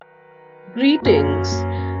Greetings,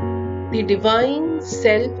 the Divine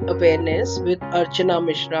Self Awareness with Archana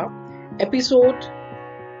Mishra, episode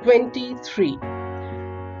 23.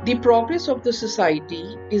 The progress of the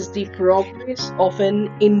society is the progress of an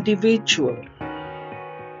individual.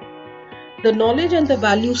 The knowledge and the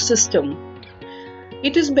value system.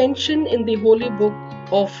 It is mentioned in the holy book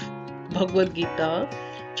of Bhagavad Gita,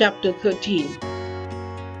 chapter 13.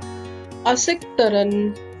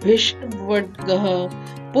 Asiktaran Bhishvadgah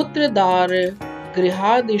Putradar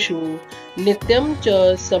Grihadishu Nityam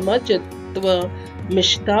cha Samachitva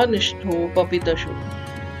Mishtanishto Papitashu.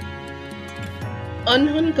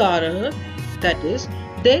 Anhankara, that is,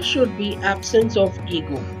 there should be absence of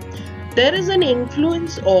ego. There is an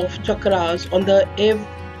influence of chakras on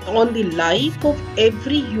the life of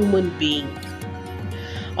every human being.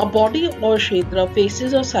 A body or kshetra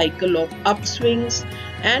faces a cycle of upswings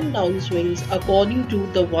and downswings according to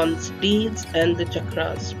the one's deeds and the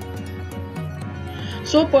chakras.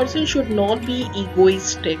 So a person should not be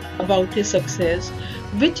egoistic about his success,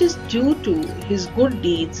 which is due to his good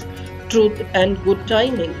deeds, truth and good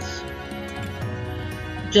timings.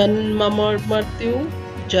 Janmamartyu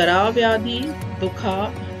Jara Vyadhi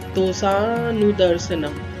Dukha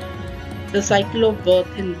Dosanudarsanam. The cycle of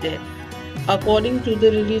birth and death. According to the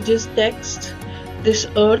religious texts, this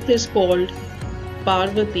earth is called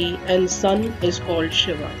Parvati and sun is called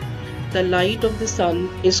Shiva. The light of the sun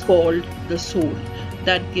is called the soul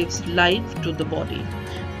that gives life to the body.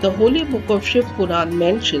 The holy book of Shiv Puran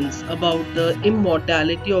mentions about the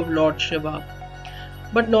immortality of Lord Shiva,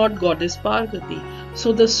 but not Goddess Parvati.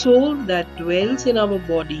 So the soul that dwells in our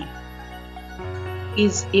body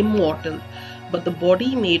is immortal, but the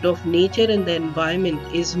body made of nature and the environment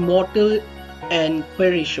is mortal and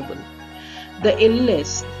perishable. The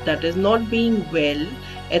illness, that is not being well,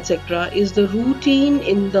 etc., is the routine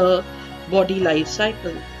in the body life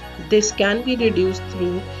cycle. This can be reduced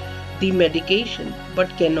through the medication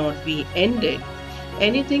but cannot be ended.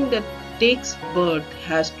 Anything that takes birth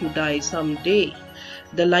has to die someday.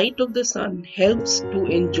 The light of the sun helps to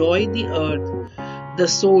enjoy the earth. The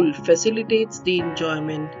soul facilitates the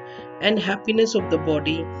enjoyment and happiness of the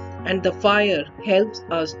body, and the fire helps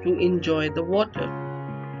us to enjoy the water.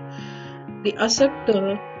 The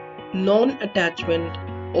asakta, non-attachment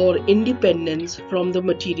or independence from the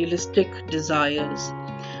materialistic desires.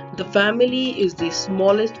 The family is the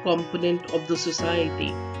smallest component of the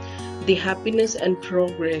society. The happiness and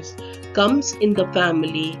progress comes in the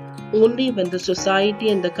family only when the society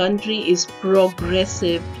and the country is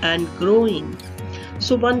progressive and growing.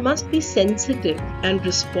 So one must be sensitive and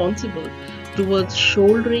responsible towards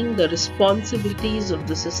shouldering the responsibilities of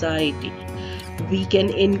the society. We can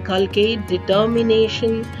inculcate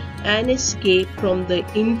determination and escape from the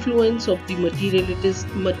influence of the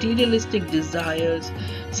materialistic desires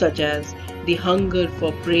such as the hunger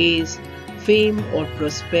for praise, fame or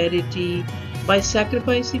prosperity by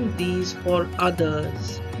sacrificing these for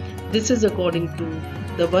others. This is according to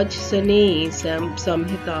the Vajsane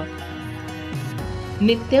Samhita.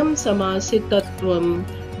 Nityam samasitatvam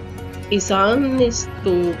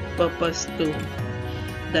isanisto papastu.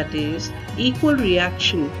 That is, equal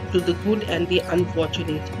reaction to the good and the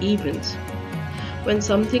unfortunate events. When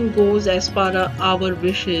something goes as per our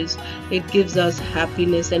wishes, it gives us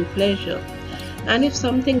happiness and pleasure. And if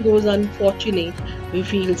something goes unfortunate, we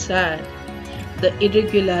feel sad. The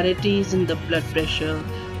irregularities in the blood pressure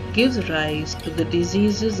gives rise to the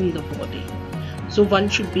diseases in the body. So one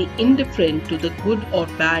should be indifferent to the good or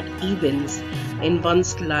bad events in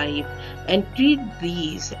one's life and treat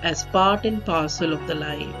these as part and parcel of the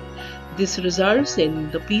life. This results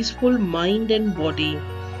in the peaceful mind and body,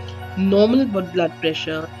 normal blood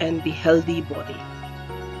pressure and the healthy body.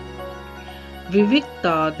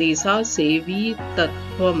 Vivikta desa sevi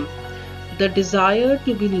tattvam, the desire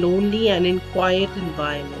to be lonely and in quiet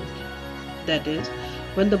environment. That is,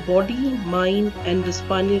 when the body, mind and the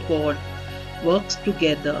spinal cord works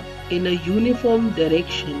together in a uniform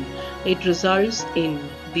direction, it results in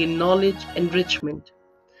the knowledge enrichment.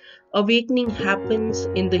 Awakening happens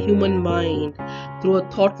in the human mind through a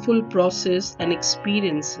thoughtful process and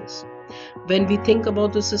experiences. When we think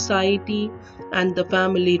about the society and the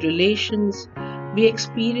family relations, we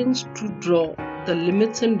experience to draw the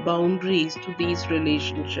limits and boundaries to these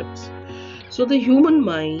relationships. So the human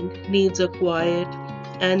mind needs a quiet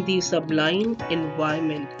and the sublime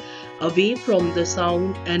environment away from the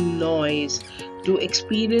sound and noise to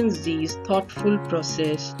experience these thoughtful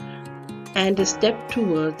process and a step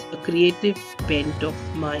towards a creative bent of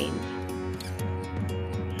mind.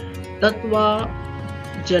 Tattva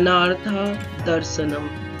Janartha Darsanam,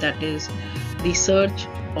 that is, the search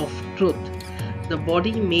of truth. the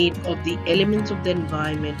body made of the elements of the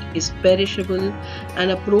environment is perishable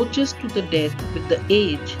and approaches to the death with the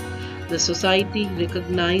age, the society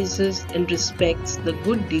recognizes and respects the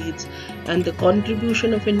good deeds and the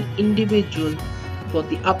contribution of an individual for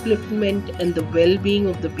the upliftment and the well-being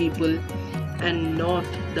of the people and not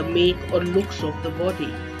the make or looks of the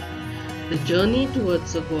body. The journey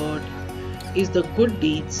towards the God is the good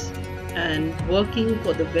deeds and working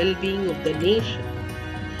for the well-being of the nation.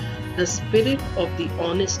 The spirit of the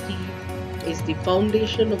honesty is the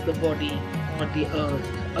foundation of the body or the earth,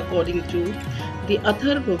 according to the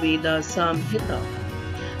Atharva Veda Samhita.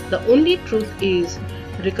 The only truth is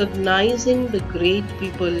recognizing the great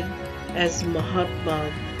people as Mahatma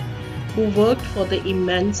who worked for the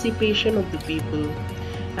emancipation of the people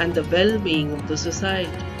and the well-being of the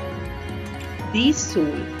society. These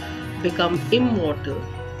souls become immortal.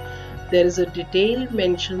 There is a detailed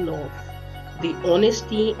mention of the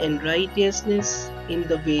honesty and righteousness in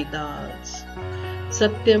the Vedas.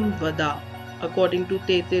 Satyam Vada, according to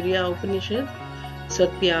Taittiriya Upanishad,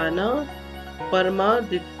 Satyana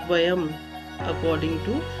Paramadhitvayam, according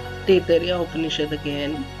to Taittiriya Upanishad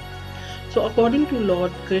again. So, according to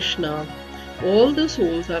Lord Krishna, all the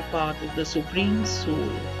souls are part of the Supreme Soul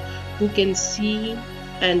who can see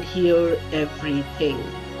and hear everything.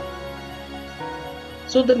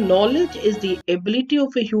 So, the knowledge is the ability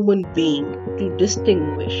of a human being to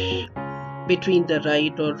distinguish between the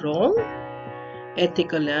right or wrong,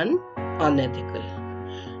 ethical and unethical.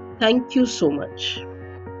 Thank you so much.